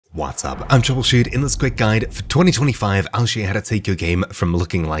What's up? I'm Troubleshoot. In this quick guide for 2025, I'll show you how to take your game from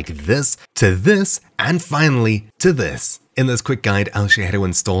looking like this, and finally to this. In this quick guide, I'll show you how to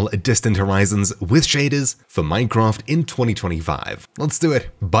install Distant Horizons with shaders for Minecraft in 2025. Let's do it.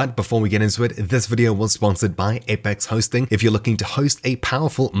 But before we get into it, this video was sponsored by Apex Hosting. If you're looking to host a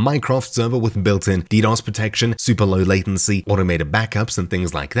powerful Minecraft server with built-in DDoS protection, super low latency, automated backups, and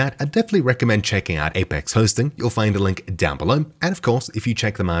things like that, I definitely recommend checking out Apex Hosting. You'll find a link down below. And of course, if you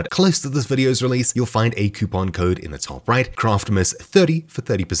check them out close to this video's release, you'll find a coupon code in the top right, CraftMiss30 for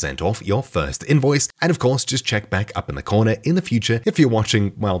 30% off your first invoice. And of course, just check back up in the corner in the future if you're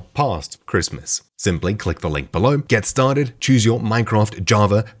watching, well, past Christmas. Simply click the link below, get started, choose your Minecraft,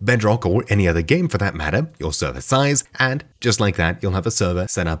 Java, Bedrock, or any other game for that matter, your server size, and just like that, you'll have a server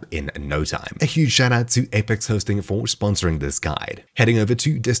set up in no time. A huge shout out to Apex Hosting for sponsoring this guide. Heading over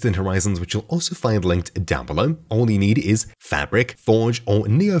to Distant Horizons, which you'll also find linked down below, all you need is Fabric, Forge, or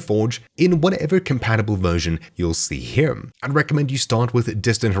NeoForge in whatever compatible version you'll see here. I'd recommend you start with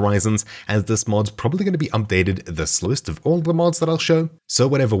Distant Horizons, as this mod's probably going to be updated the slowest of all the mods that I'll show, so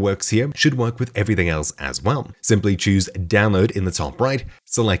whatever works here should work with everything else as well. Simply choose Download in the top right,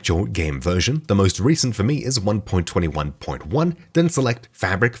 select your game version. The most recent for me is 1.21.1, then select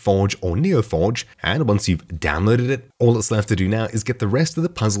Fabric, Forge, or NeoForge, and once you've downloaded it, all that's left to do now is get the rest of the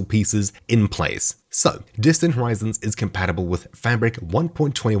puzzle pieces in place. So, Distant Horizons is compatible with Fabric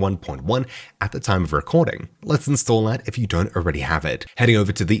 1.21.1 at the time of recording. Let's install that if you don't already have it. Heading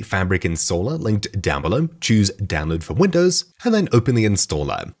over to the Fabric installer linked down below, choose Download for Windows, and then open the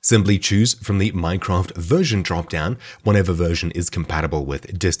installer. Simply choose from the Minecraft version dropdown whatever version is compatible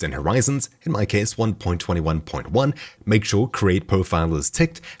with Distant Horizons, in my case 1.21.1, make sure Create Profile is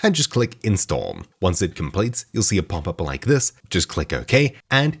ticked, and just click Install. Once it completes, you'll see a pop-up like this, just click OK,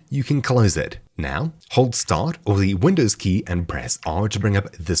 and you can close it. Now, hold Start or the Windows key and press R to bring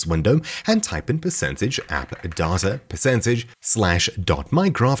up this window and type in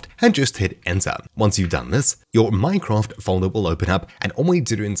 %app/data//.minecraft and just hit enter. Once you've done this, your Minecraft folder will open up, and all we need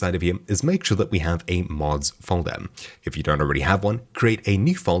to do inside of here is make sure that we have a mods folder. If you don't already have one, create a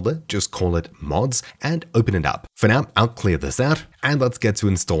new folder, just call it mods and open it up. For now, I'll clear this out and let's get to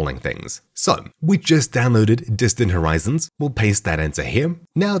installing things. So, we just downloaded Distant Horizons, we'll paste that into here.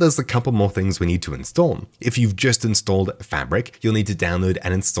 Now there's a couple more things we need to install. If you've just installed Fabric, you'll need to download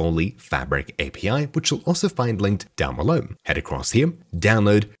and install the Fabric API, which you'll also find linked down below. Head across here,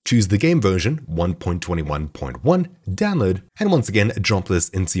 download, choose the game version 1.21.1, download, and once again drop this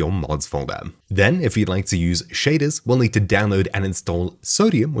into your mods folder. Then, if you'd like to use shaders, we'll need to download and install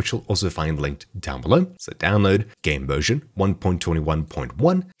Sodium, which you'll also find linked down below. So download, game version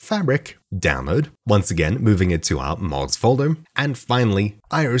 1.21.1, Fabric, download, once again moving it to our mods folder, and finally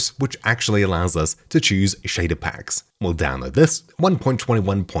Iris, which actually allows us to choose shader packs. We'll download this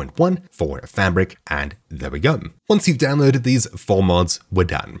 1.21.1 for Fabric, and there we go. Once you've downloaded these 4 mods, we're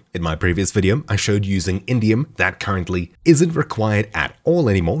done. In my previous video, I showed using Indium. That currently isn't required at all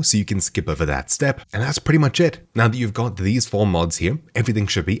anymore, so you can skip over that step, and that's pretty much it. Now that you've got these 4 mods here, everything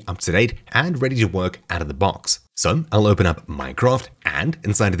should be up to date and ready to work out of the box. So I'll open up Minecraft, and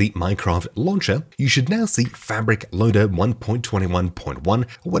inside of the Minecraft launcher, you should now see Fabric Loader 1.21.1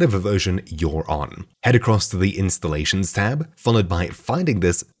 or whatever version you're on. Head across to the Installations tab, followed by finding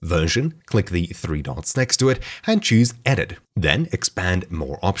this version, click the 3 dots next to it, and choose Edit. Then expand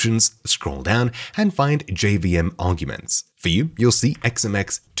More Options, scroll down, and find JVM Arguments. For you, you'll see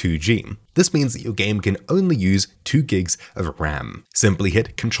XMX 2G. This means that your game can only use 2 gigs of RAM. Simply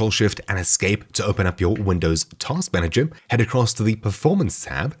hit Ctrl-Shift and Escape to open up your Windows Task Manager, head across to the Performance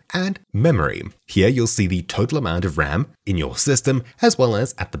tab, and Memory. Here you'll see the total amount of RAM in your system, as well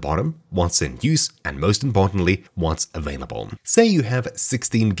as at the bottom, what's in use, and most importantly, what's available. Say you have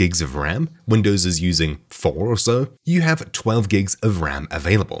 16 gigs of RAM, Windows is using 4 or so, you have 12 gigs of RAM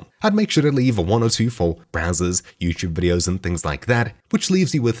available. I'd make sure to leave 1 or 2 for browsers, YouTube videos, and things like that, which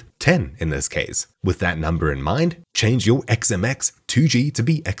leaves you with 10 in this case. With that number in mind, change your XMX 2G to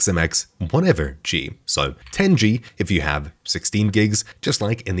be XMX whatever G. So 10G if you have 16 gigs, just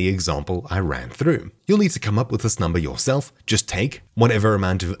like in the example I ran through. You'll need to come up with this number yourself. Just take whatever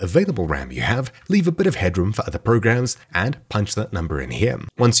amount of available RAM you have, leave a bit of headroom for other programs, and punch that number in here.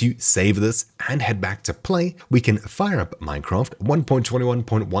 Once you save this and head back to play, we can fire up Minecraft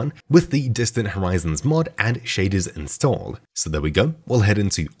 1.21.1 with the Distant Horizons mod and shaders installed. So there we go, we'll head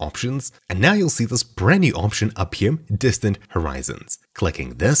into options, and now you'll see this brand new option up here, Distant Horizons.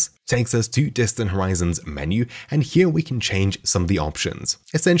 Clicking this takes us to Distant Horizons menu, and here we can change some of the options.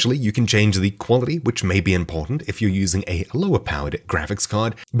 Essentially, you can change the quality, which may be important if you're using a lower powered graphics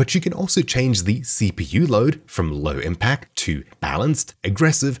card, but you can also change the CPU load from low impact to balanced,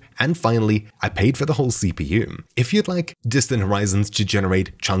 aggressive, and finally, I paid for the whole CPU. If you'd like Distant Horizons to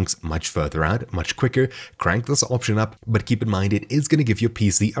generate chunks much further out, much quicker, crank this option up, but keep in mind it is going to give your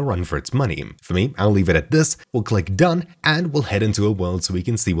PC a run for its money. For me, I'll leave it at this, we'll click done, and we'll head into a world so we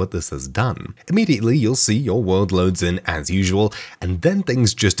can see what this has done. Immediately, you'll see your world loads in as usual, and then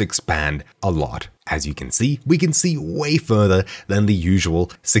things just expand a lot. As you can see, we can see way further than the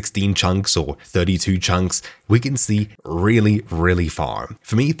usual 16 chunks or 32 chunks. We can see really, really far.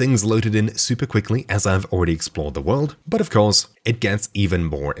 For me, things loaded in super quickly as I've already explored the world, but of course, it gets even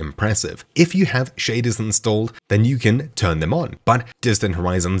more impressive. If you have shaders installed, then you can turn them on, but Distant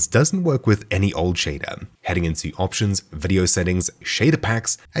Horizons doesn't work with any old shader. Heading into options, video settings, shader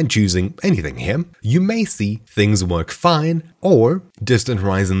packs, and choosing anything here, you may see things work fine, or Distant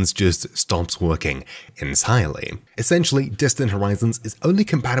Horizons just stops working entirely. Essentially, Distant Horizons is only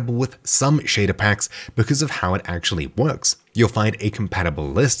compatible with some shader packs because of how it actually works. You'll find a compatible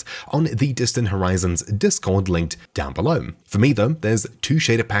list on the Distant Horizons Discord linked down below. For me though, there's two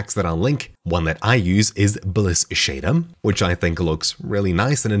shader packs that I'll link. One that I use is Bliss Shader, which I think looks really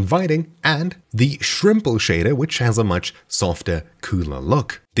nice and inviting, and the Shrimple Shader, which has a much softer, cooler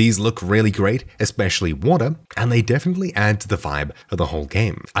look. These look really great, especially water, and they definitely add to the vibe of the whole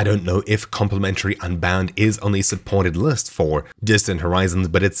game. I don't know if Complementary Unbound is on the supported list for Distant Horizons,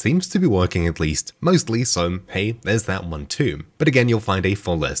 but it seems to be working at least mostly, so hey, there's that one too. But again, you'll find a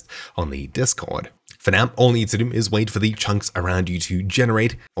full list on the Discord. For now, all you need to do is wait for the chunks around you to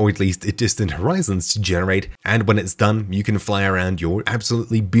generate, or at least Distant Horizons to generate, and when it's done, you can fly around your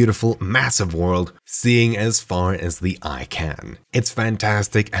absolutely beautiful, massive world, seeing as far as the eye can. It's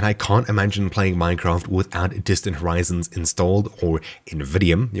fantastic, and I can't imagine playing Minecraft without Distant Horizons installed, or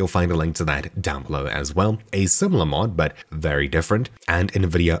NVIDIA. You'll find a link to that down below as well. A similar mod, but very different, and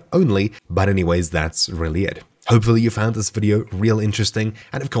NVIDIA only, but anyways, that's really it. Hopefully you found this video real interesting,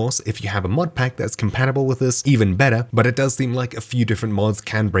 and of course, if you have a mod pack that's compatible with this, even better, but it does seem like a few different mods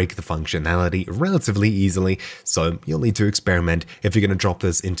can break the functionality relatively easily, so you'll need to experiment if you're going to drop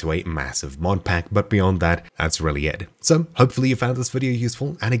this into a massive mod pack, but beyond that, that's really it. So hopefully you found this video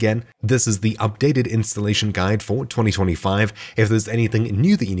useful, and again, this is the updated installation guide for 2025. If there's anything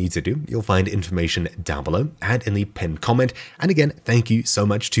new that you need to do, you'll find information down below and in the pinned comment, and again, thank you so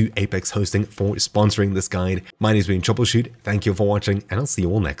much to Apex Hosting for sponsoring this guide. My name's been Troubleshoot, thank you for watching, and I'll see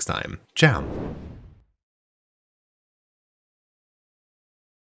you all next time. Ciao!